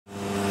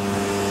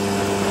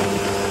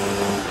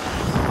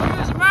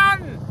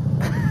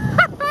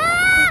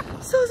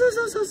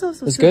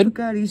It's good?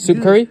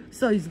 Soup curry?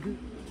 So it's good.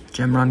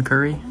 Gem run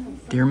curry,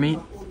 deer meat.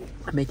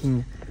 I'm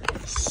making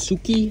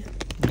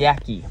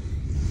sukiyaki.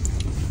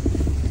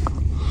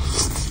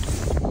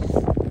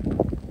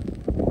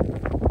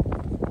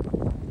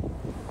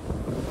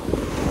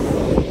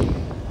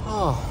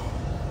 Oh,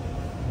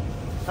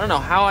 I don't know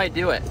how I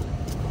do it.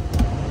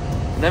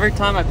 And every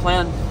time I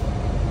plan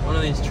one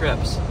of these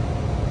trips,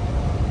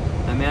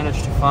 I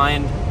manage to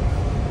find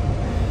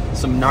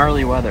some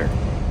gnarly weather.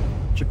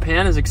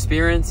 Japan is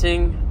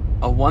experiencing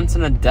a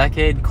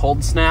once-in-a-decade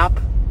cold snap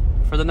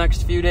for the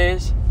next few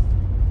days,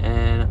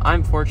 and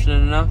I'm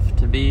fortunate enough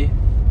to be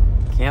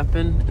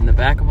camping in the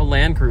back of a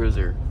Land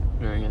Cruiser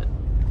during it.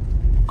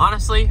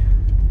 Honestly,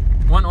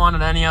 wouldn't want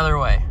it any other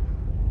way.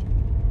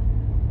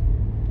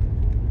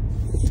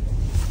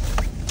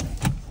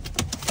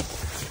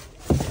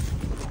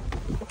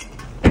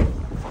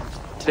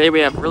 Today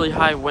we have really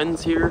high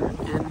winds here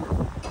in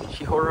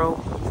Chihoro.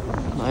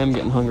 I am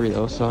getting hungry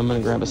though, so I'm gonna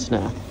grab a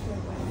snack.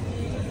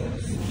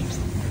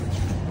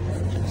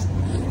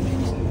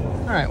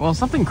 All right, well,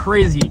 something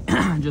crazy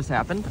just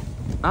happened.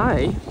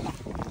 I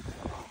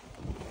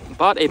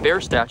bought a bear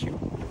statue.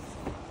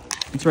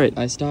 That's right,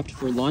 I stopped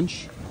for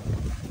lunch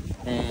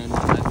and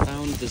I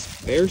found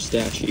this bear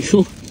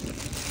statue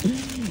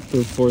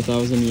for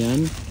 4,000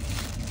 yen.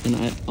 And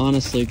I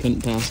honestly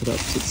couldn't pass it up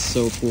because it's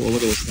so cool.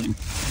 Look at this thing.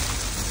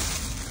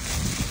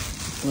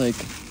 Like,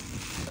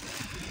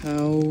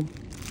 how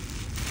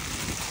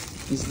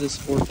is this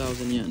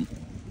 4,000 yen?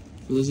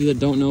 For those of you that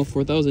don't know,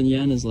 4,000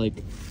 yen is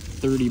like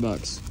 30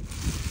 bucks.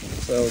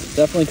 So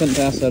definitely couldn't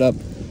pass that up.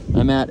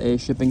 I'm at a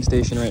shipping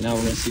station right now.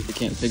 We're gonna see if we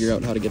can't figure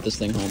out how to get this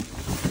thing home.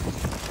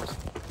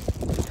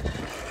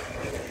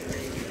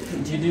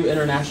 Do you do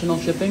international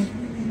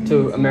shipping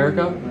to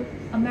America?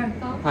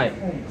 America. Hi.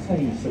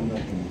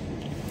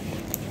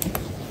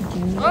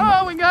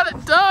 Oh, we got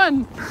it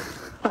done!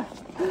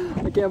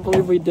 I can't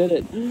believe we did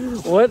it.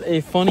 What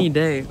a funny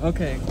day.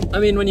 Okay. I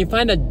mean, when you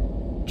find a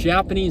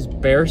Japanese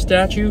bear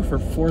statue for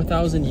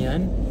 4,000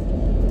 yen,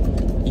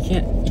 you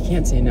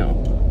can't say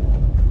no.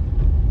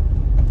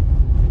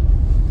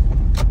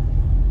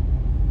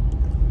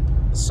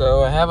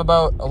 So I have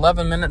about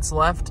 11 minutes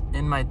left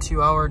in my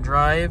 2-hour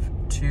drive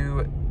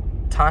to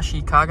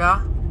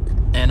Tashikaga,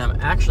 and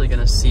I'm actually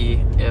gonna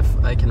see if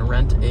I can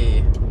rent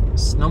a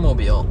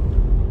snowmobile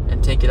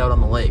and take it out on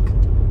the lake.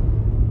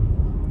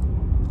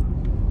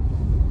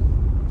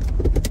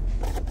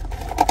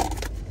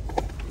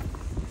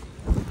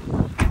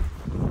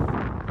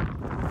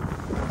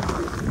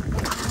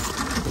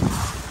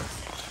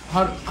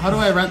 How do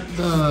I rent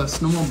the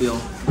snowmobile?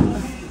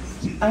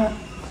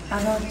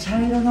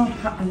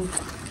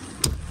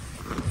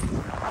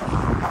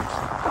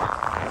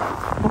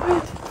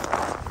 What?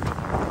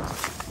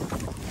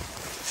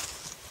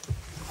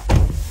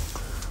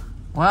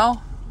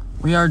 Well,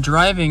 we are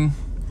driving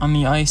on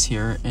the ice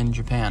here in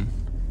Japan.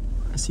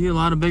 I see a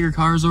lot of bigger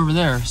cars over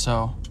there,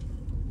 so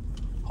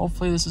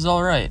hopefully this is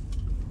all right.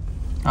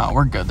 Oh,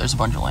 we're good. There's a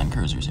bunch of Land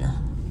Cruisers here.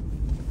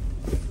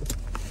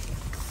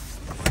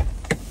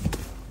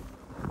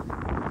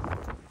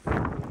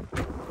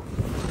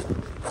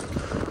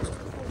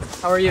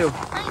 How are you?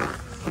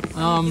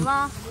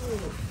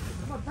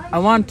 I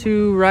want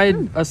to ride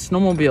a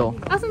snowmobile.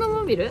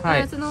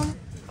 Hi.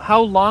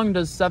 How long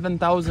does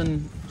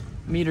 7,000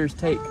 meters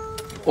take?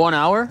 1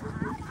 hour?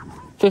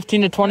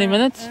 15 to 20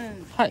 minutes?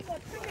 Hi.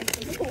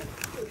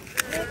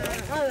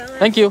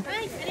 Thank you.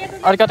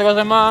 Arigatou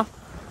gozaimasu.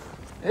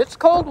 It's a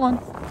cold one.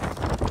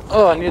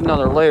 Oh, I need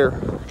another layer.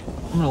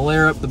 I'm gonna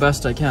layer up the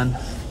best I can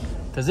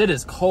because it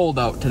is cold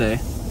out today.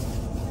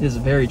 It is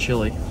very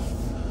chilly.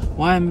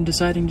 Why I'm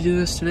deciding to do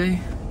this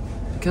today?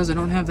 Because I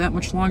don't have that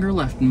much longer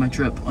left in my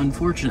trip,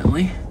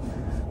 unfortunately.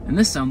 And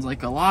this sounds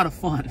like a lot of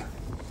fun.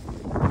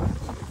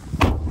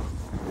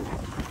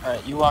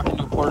 Alright, you walk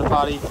into a porta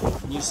potty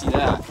and you see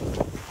that.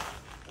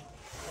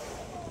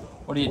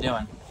 What are you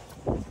doing?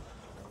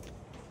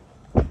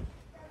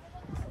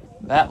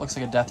 That looks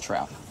like a death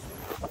trap.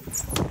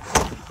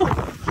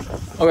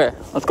 Okay,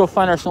 let's go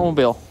find our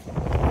snowmobile.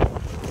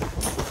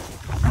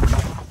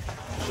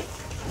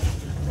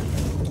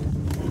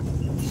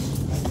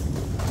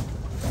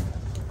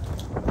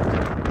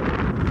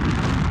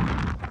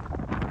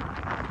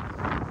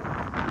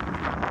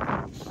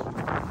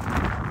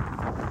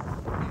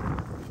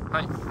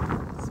 Hi.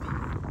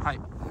 Hi.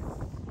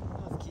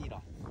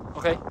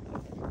 Okay.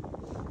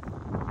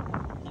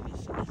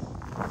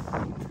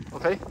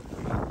 Okay.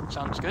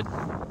 Sounds good.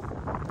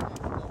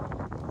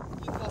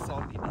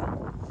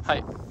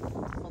 Hi.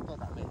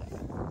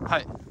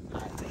 Hi.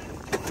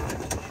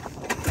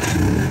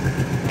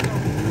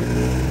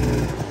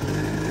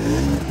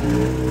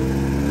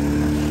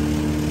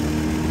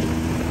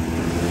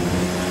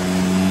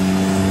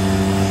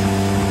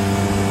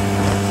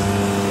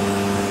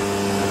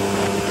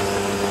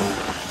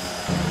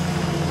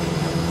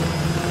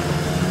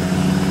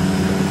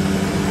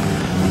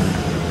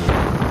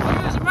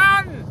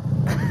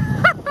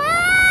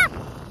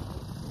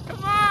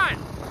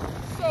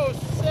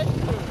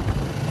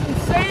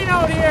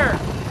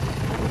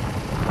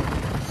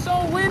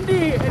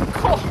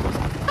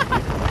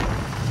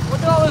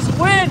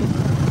 wind!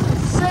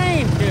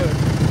 Insane, dude.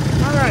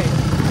 All right.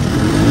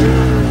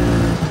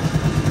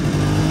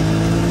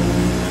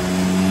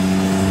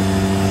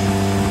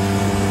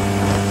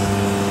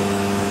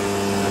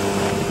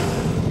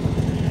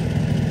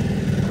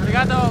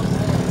 Arigato.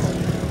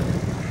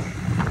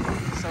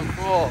 So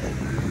cool.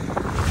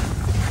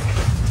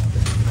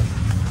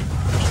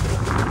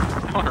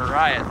 What a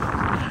riot.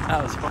 That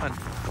was fun.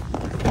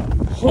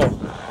 Oh.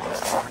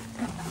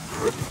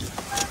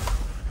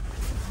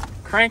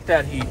 Crank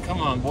that heat.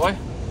 Come on, boy.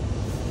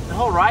 The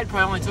whole ride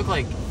probably only took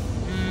like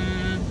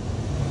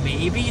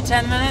maybe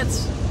 10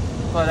 minutes.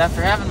 But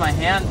after having my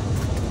hand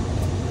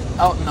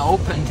out in the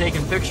open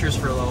taking pictures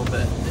for a little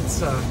bit, it's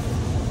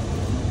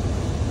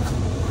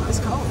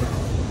cold.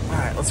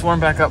 Alright, let's warm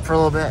back up for a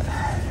little bit.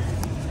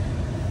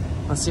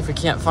 Let's see if we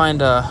can't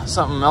find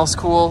something else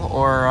cool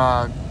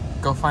or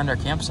go find our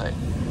campsite.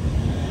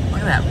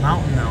 Look at that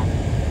mountain though.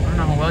 I don't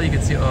know how well you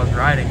can see while I was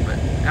riding, but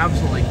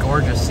absolutely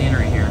gorgeous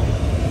scenery here.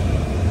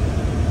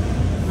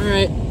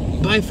 Alright,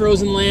 bye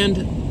frozen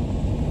land.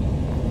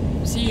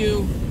 See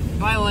you.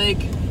 Bye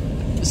lake.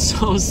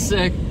 So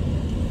sick.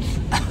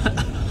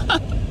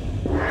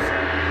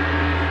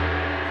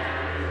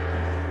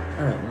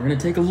 Alright, we're going to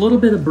take a little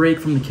bit of break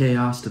from the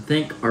chaos to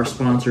thank our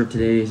sponsor of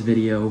today's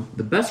video,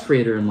 the best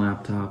creator in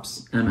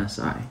laptops,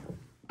 MSI.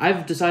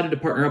 I've decided to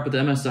partner up with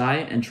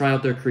MSI and try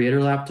out their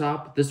creator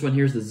laptop. This one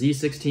here is the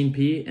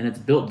Z16P, and it's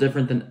built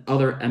different than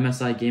other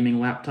MSI gaming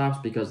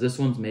laptops because this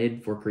one's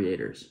made for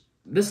creators.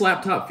 This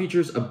laptop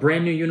features a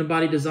brand new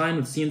unibody design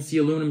with CNC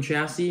aluminum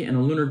chassis and a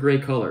lunar gray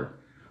color.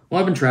 While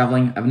I've been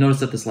traveling, I've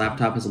noticed that this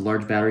laptop has a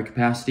large battery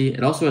capacity.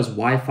 It also has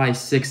Wi-Fi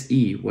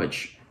 6E,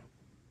 which,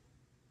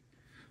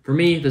 for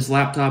me, this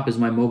laptop is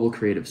my mobile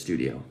creative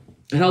studio.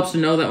 It helps to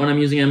know that when I'm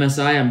using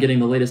MSI, I'm getting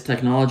the latest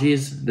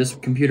technologies. This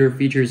computer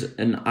features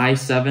an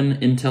i7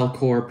 Intel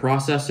Core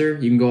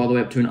processor. You can go all the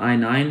way up to an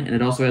i9, and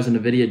it also has a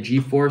NVIDIA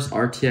GeForce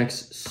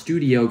RTX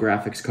Studio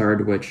graphics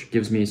card, which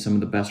gives me some of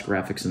the best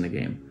graphics in the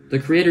game. The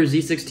Creator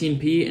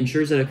Z16P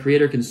ensures that a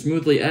creator can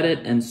smoothly edit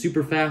and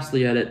super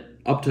fastly edit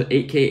up to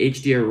 8K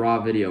HDR RAW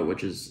video,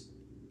 which is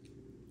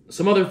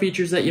some other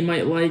features that you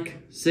might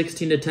like.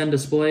 16:10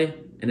 display,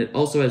 and it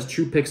also has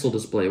true pixel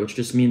display, which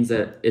just means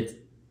that it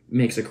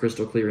makes a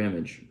crystal clear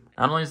image.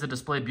 Not only is the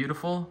display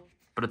beautiful,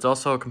 but it's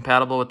also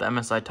compatible with the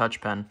MSI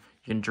Touch Pen.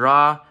 You can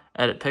draw,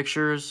 edit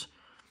pictures,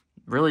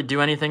 really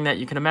do anything that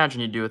you can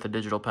imagine you'd do with a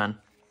digital pen.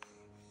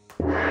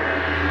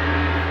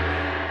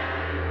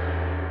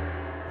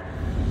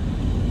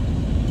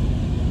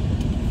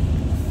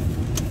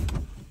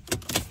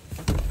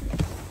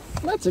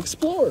 Let's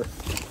explore.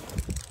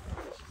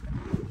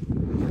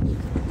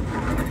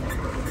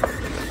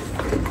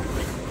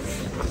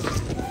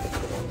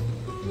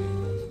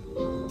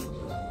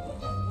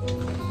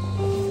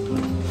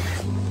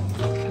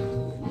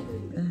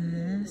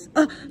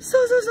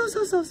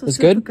 So. It's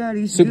good?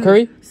 Soup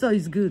curry? So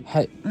it's good.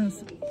 Hi.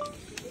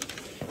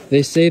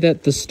 They say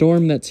that the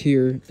storm that's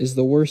here is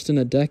the worst in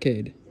a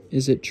decade.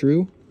 Is it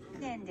true?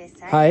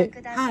 Hi.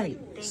 Hi.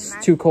 It's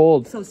too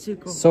cold. So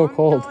cold. So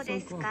cold.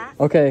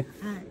 Okay.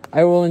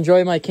 I will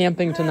enjoy my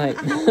camping tonight.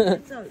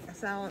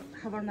 So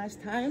have a nice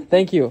time.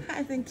 Thank you.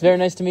 Hi, thank you. It's very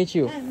nice to meet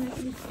you.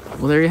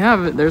 Well, there you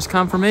have it. There's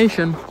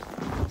confirmation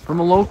from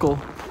a local.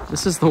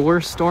 This is the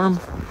worst storm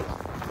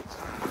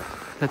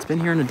that's been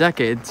here in a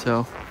decade,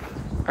 so.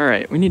 All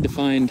right, we need to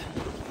find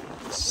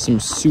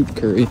some soup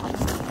curry.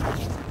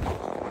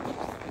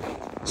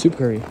 Soup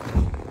curry.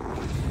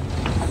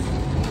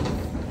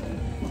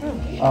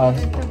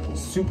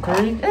 Soup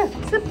curry?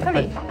 Soup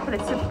curry.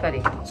 Soup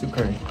curry. Soup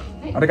curry.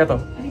 Arigato.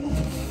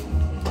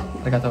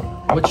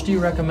 Arigato. Which do you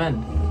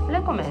recommend?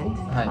 Recommend?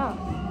 Hi.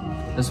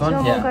 Oh. This one?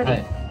 Show Yeah. curry.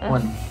 Hi.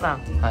 One. Wow.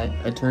 Hi.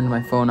 I turned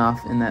my phone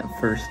off in that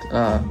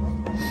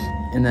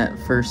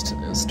first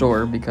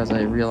store because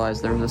I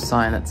realized there was a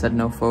sign that said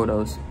no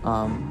photos.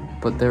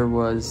 But there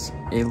was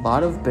a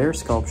lot of bear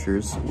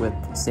sculptures with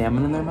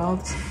salmon in their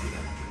mouths,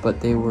 but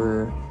they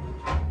were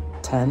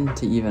 10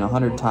 to even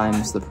 100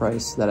 times the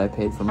price that I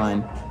paid for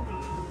mine.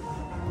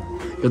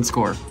 Good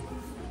score.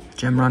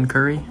 Gemron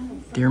curry,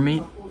 deer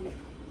meat,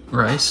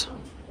 rice,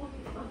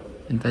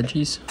 and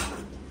veggies,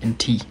 and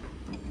tea.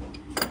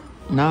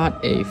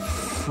 Not a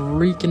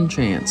freaking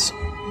chance.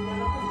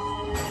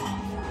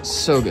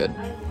 So good.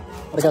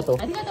 Arigato.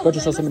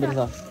 Gochu soseme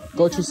deshita.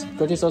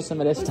 Gochu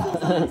soseme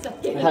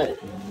deshita. Hi.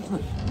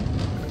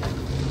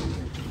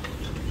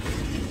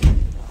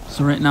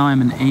 So right now I'm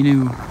in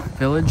Ainu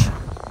Village.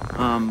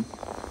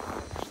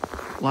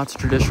 Lots of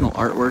traditional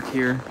artwork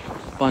here,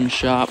 fun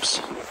shops,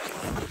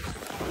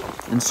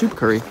 and soup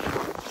curry.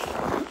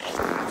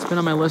 It's been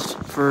on my list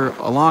for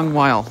a long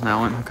while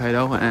now in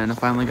Hokkaido, and I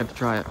finally got to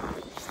try it.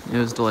 It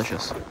was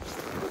delicious.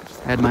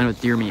 I had mine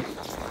with deer meat.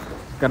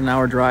 Got an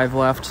hour drive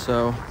left,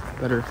 so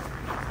better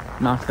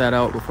knock that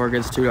out before it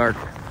gets too dark.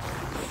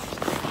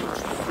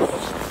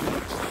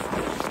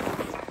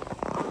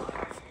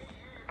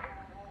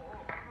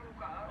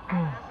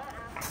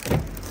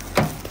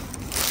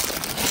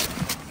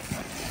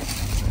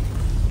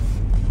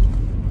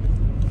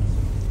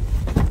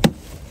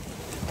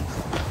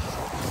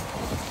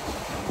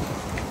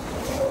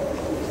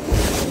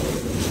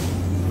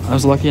 I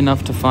was lucky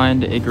enough to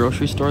find a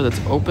grocery store that's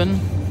open.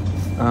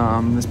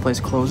 This place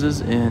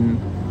closes in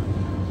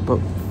about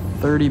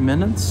 30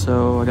 minutes,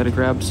 so I gotta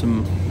grab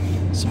some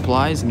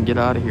supplies and get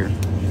out of here.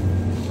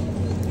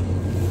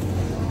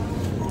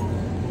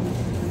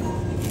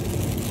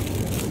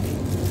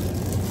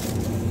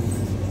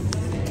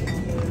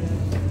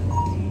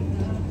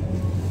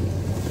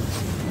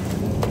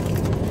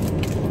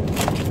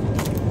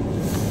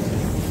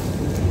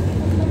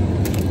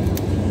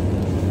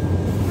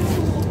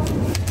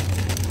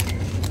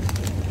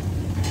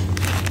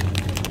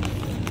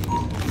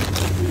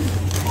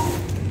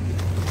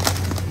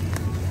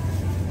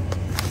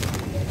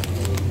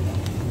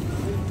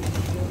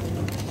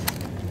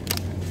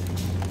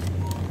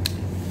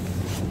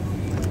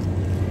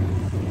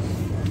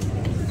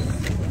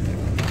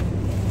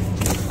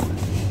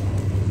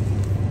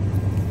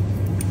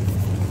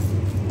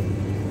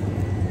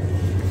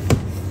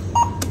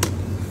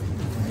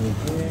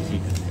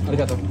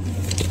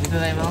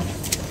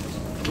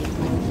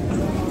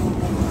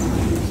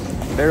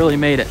 Barely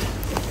made it.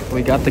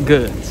 We got the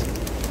goods.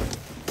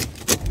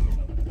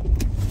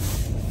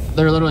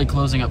 They're literally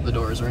closing up the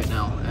doors right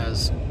now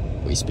as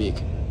we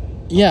speak.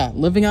 Yeah,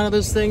 living out of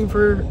this thing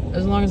for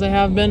as long as I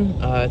have been,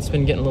 it's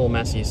been getting a little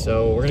messy,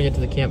 so we're gonna get to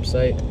the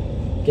campsite,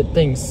 get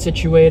things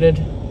situated,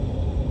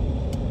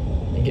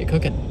 and get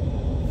cooking.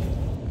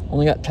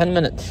 Only got 10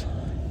 minutes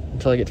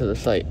until I get to the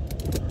site.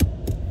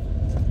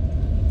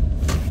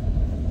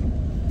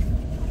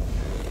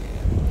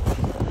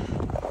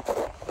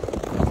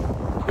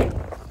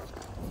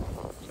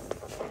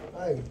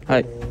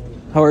 Hi.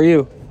 How are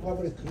you?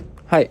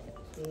 Hi.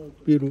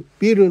 I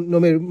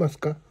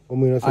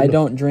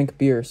don't drink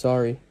beer,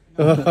 sorry.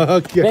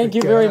 Thank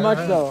you very much,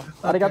 though.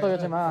 Arigato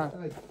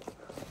gozaimasu.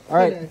 All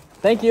right.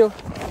 Thank you.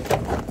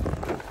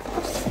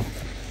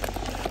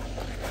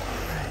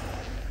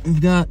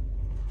 We've got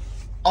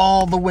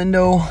all the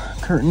window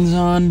curtains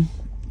on.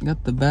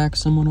 Got the back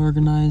somewhat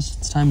organized.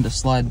 It's time to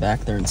slide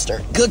back there and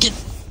start cooking.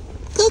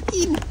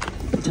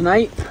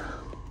 Tonight,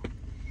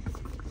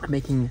 I'm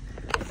making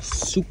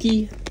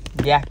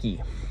sukiyaki.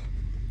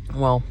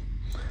 Well,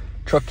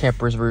 truck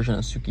camper's version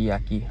of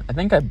sukiyaki. I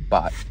think I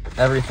bought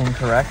everything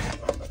correct.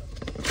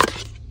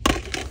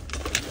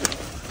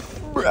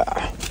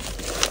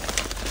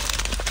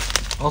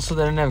 Also,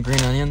 they didn't have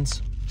green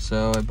onions,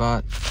 so I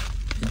bought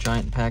a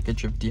giant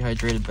package of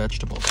dehydrated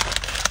vegetables.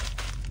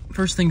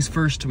 First things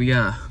first, we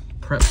gotta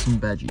prep some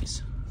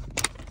veggies.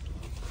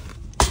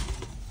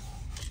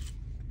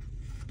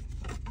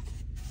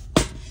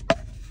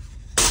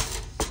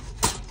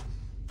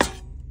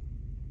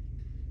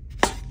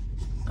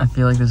 I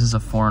feel like this is a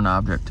foreign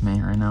object to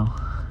me right now.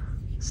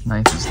 This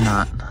knife is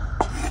not.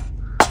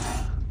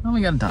 Oh,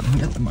 we got it done. We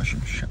got the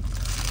mushroom shop.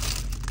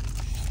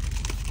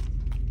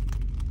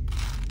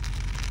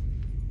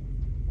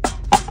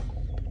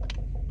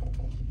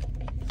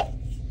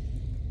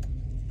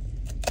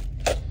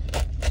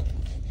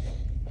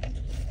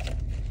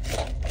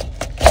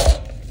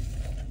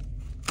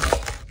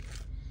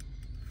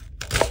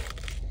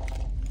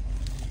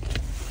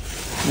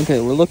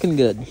 Okay, we're looking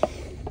good.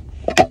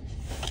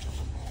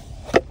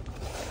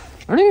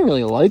 I don't even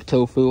really like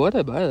tofu. Why'd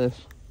I buy this?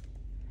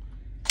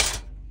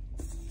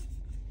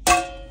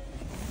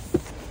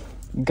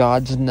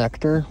 God's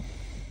nectar.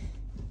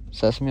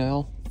 Sesame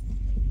oil.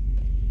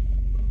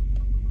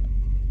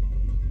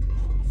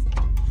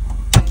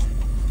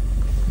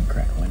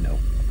 Crack window.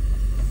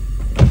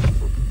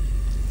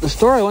 The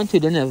store I went to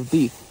didn't have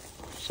beef,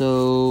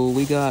 so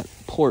we got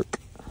pork.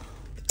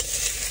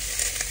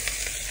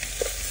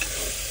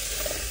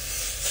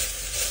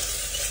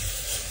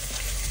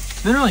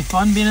 It's been really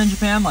fun being in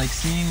Japan, like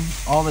seeing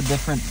all the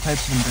different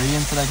types of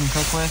ingredients that I can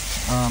cook with.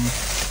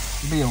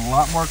 It'd be a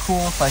lot more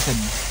cool if I could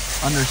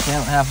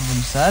understand what half of them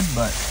said,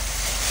 but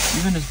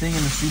even just being in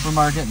the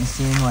supermarket and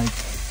seeing like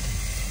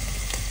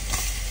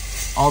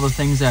all the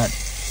things that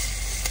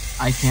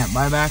I can't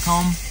buy back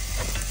home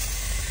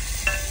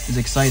is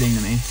exciting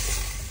to me.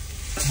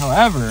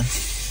 However,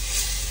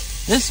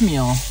 this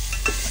meal,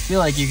 I feel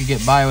like you could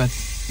get by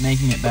with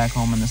making it back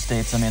home in the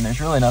States. I mean, there's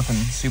really nothing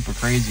super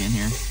crazy in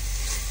here.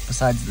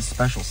 Besides the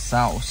special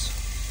sauce,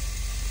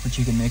 which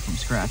you can make from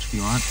scratch if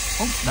you want.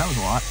 Oh, that was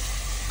a lot.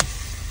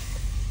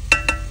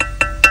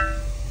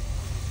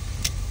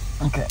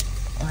 Okay,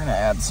 we're gonna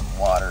add some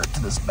water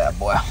to this bad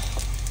boy.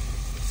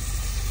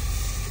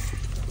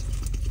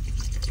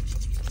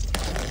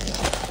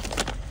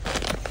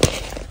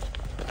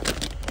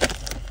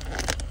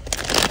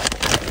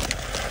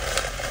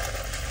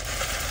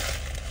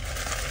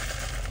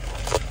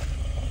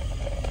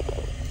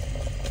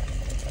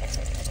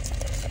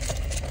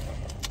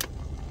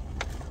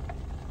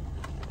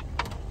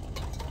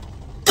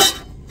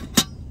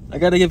 I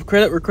gotta give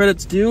credit where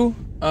credit's due.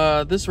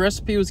 This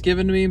recipe was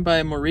given to me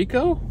by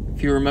Mariko.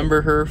 If you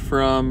remember her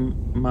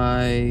from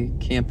my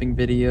camping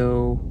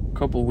video a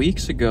couple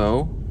weeks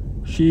ago,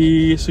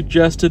 she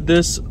suggested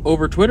this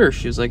over Twitter.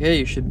 She was like, hey,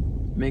 you should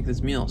make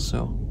this meal,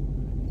 so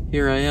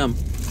here I am.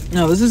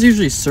 Now, this is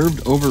usually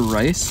served over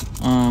rice,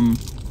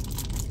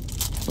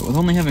 but with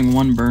only having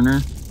one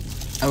burner,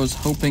 I was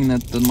hoping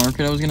that the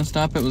market I was gonna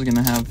stop at was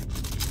gonna have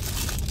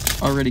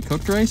already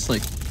cooked rice,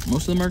 like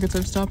most of the markets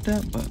I've stopped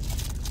at, but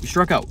we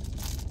struck out.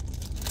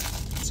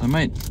 So I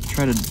might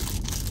try to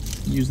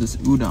use this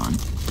udon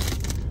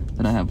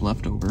that I have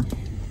left over.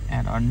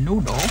 And our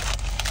noodle.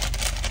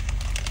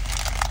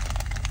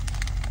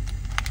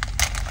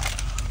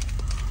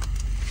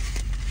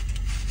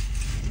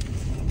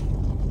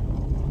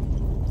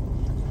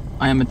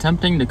 I am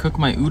attempting to cook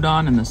my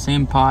udon in the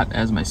same pot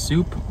as my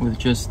soup with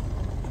just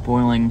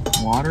boiling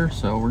water,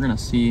 so we're gonna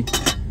see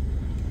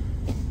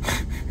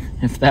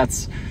if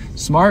that's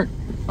smart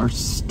or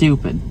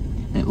stupid.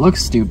 It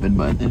looks stupid,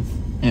 but if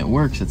it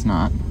works, it's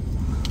not.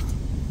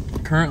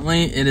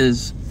 Currently, it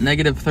is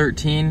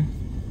 -13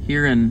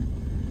 here in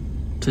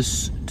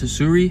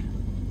Tsuri.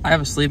 I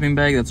have a sleeping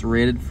bag that's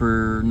rated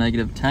for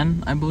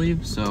 -10, I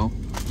believe, so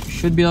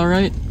should be all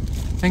right.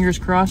 Fingers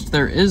crossed.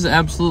 There is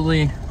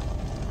absolutely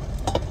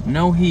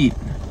no heat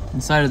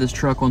inside of this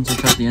truck once I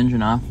shut the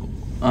engine off.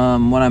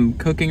 When I'm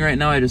cooking right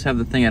now, I just have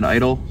the thing at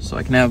idle, so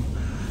I can have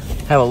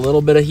a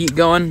little bit of heat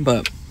going,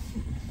 but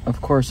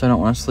of course I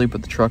don't want to sleep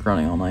with the truck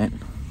running all night.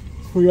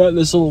 We got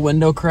this little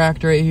window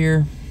cracked right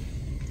here.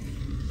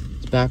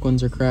 These back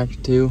ones are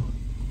cracked too.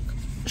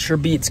 Sure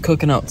beats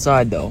cooking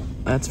outside though,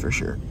 that's for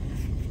sure.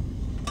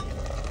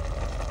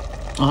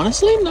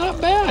 Honestly,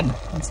 not bad.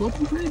 It's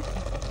looking pretty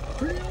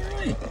all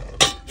right.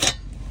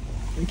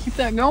 We keep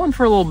that going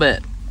for a little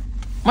bit.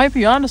 Might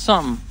be onto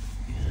something.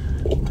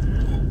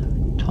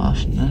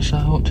 Tossing this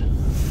out.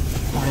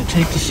 We're gonna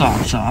take the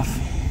socks off.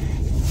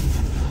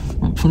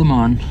 We're gonna put them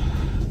on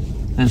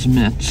as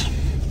mitts.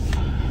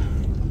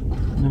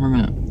 And then we're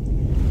gonna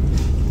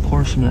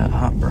pour some of that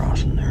hot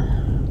broth in there.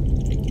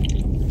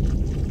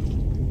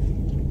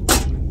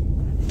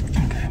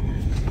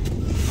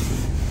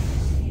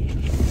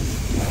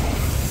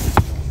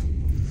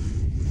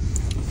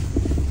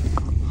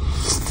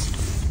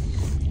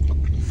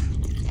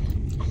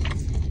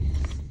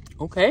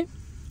 Okay.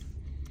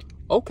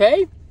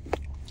 Okay.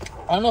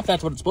 I don't know if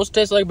that's what it's supposed to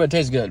taste like, but it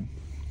tastes good.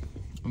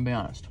 I'm gonna be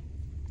honest.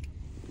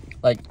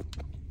 Like,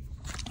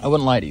 I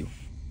wouldn't lie to you.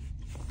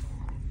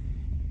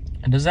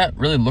 And does that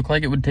really look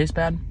like it would taste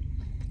bad?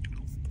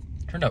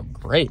 Turned out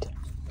great.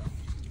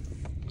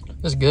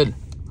 This is good.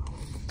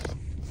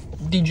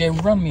 DJ,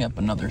 run me up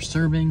another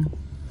serving.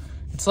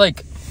 It's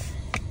like,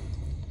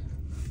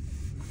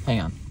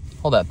 hang on,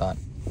 hold that thought.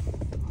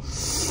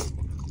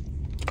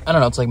 I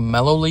don't know, it's like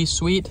mellowly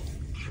sweet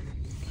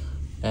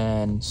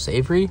and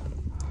savory.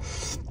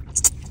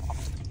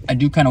 I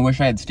do kind of wish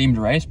I had steamed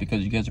rice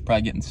because you guys are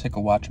probably getting sick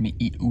of watching me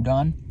eat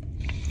udon.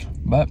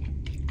 But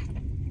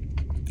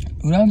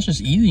udon's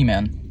just easy,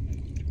 man.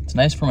 It's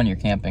nice for when you're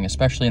camping,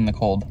 especially in the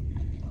cold.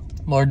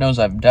 Lord knows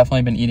I've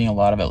definitely been eating a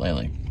lot of it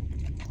lately.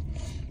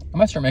 I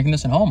might start making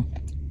this at home.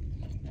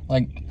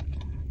 Like,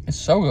 it's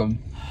so good.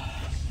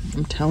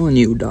 I'm telling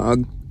you,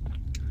 dog.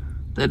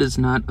 That is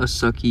not a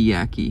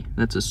sukiyaki.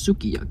 That's a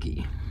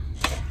sukiyaki.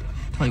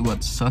 Tell you what,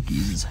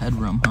 suckies is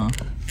headroom, huh?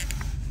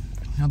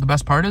 You know what the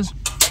best part is?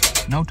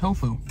 No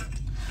tofu.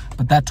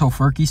 But that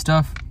tofurkey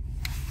stuff,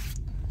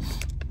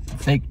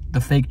 the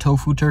fake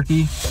tofu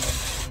turkey,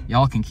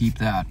 y'all can keep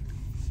that.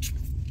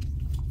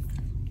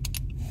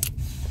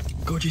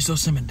 Gochiso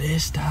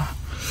semedesta.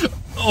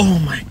 Oh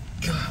my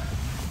god.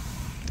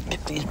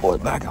 Get these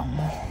boys back on.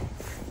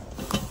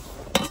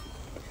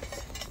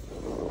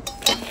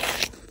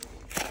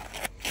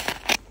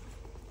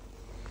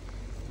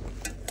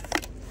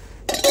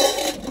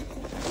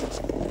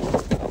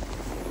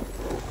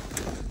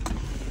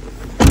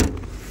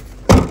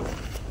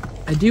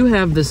 I do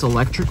have this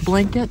electric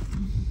blanket.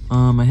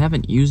 I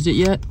haven't used it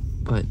yet,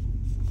 but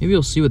maybe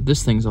you'll see what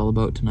this thing's all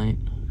about tonight.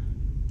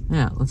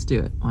 Yeah, let's do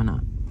it. Why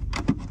not?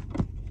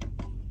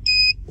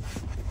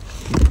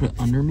 Put it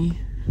under me,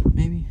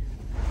 maybe?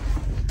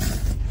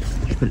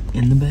 Put it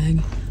in the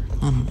bag?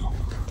 I don't know.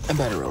 I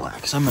better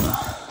relax. I'm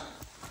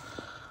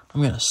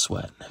gonna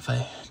sweat if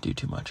I do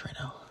too much right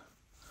now.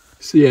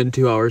 See you in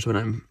 2 hours when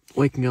I'm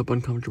waking up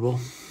uncomfortable.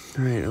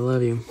 All right, I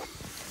love you.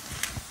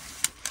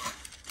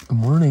 Good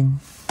morning.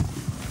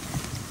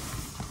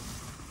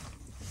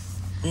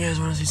 You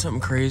guys want to see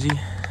something crazy?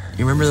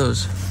 You remember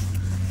those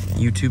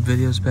YouTube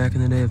videos back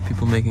in the day of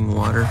people making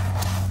water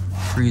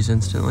freeze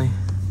instantly?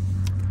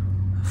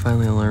 I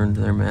finally learned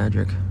their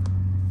magic.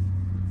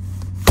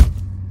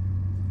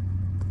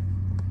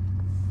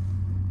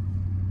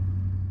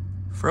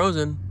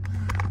 Frozen.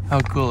 How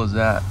cool is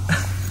that?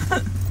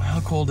 How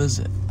cold is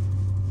it?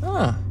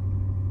 Huh.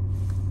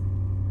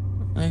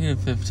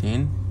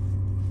 -15.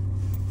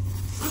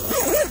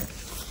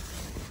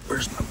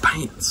 Where's my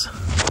pants?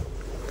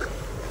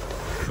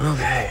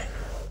 Okay.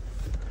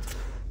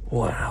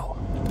 Wow.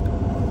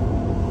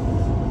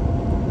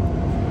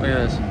 Look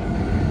at this.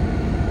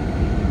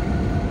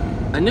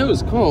 I knew it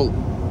was cold.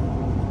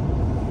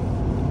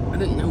 I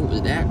didn't know it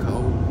was that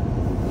cold.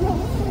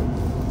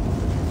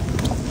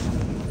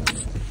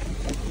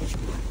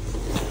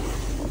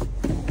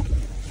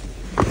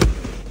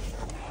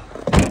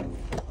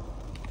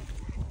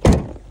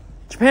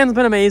 Japan's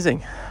been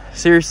amazing.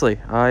 Seriously,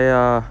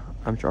 I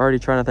I'm already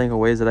trying to think of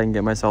ways that I can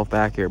get myself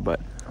back here, but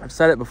I've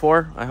said it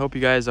before. I hope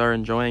you guys are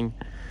enjoying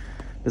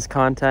this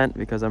content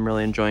because I'm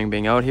really enjoying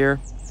being out here.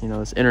 You know,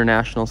 this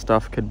international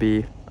stuff could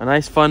be a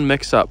nice fun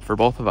mix up for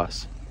both of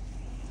us.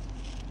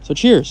 So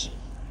cheers.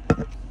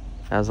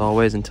 As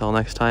always, until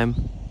next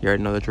time, you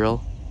already know the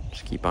drill.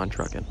 Just keep on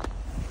trucking.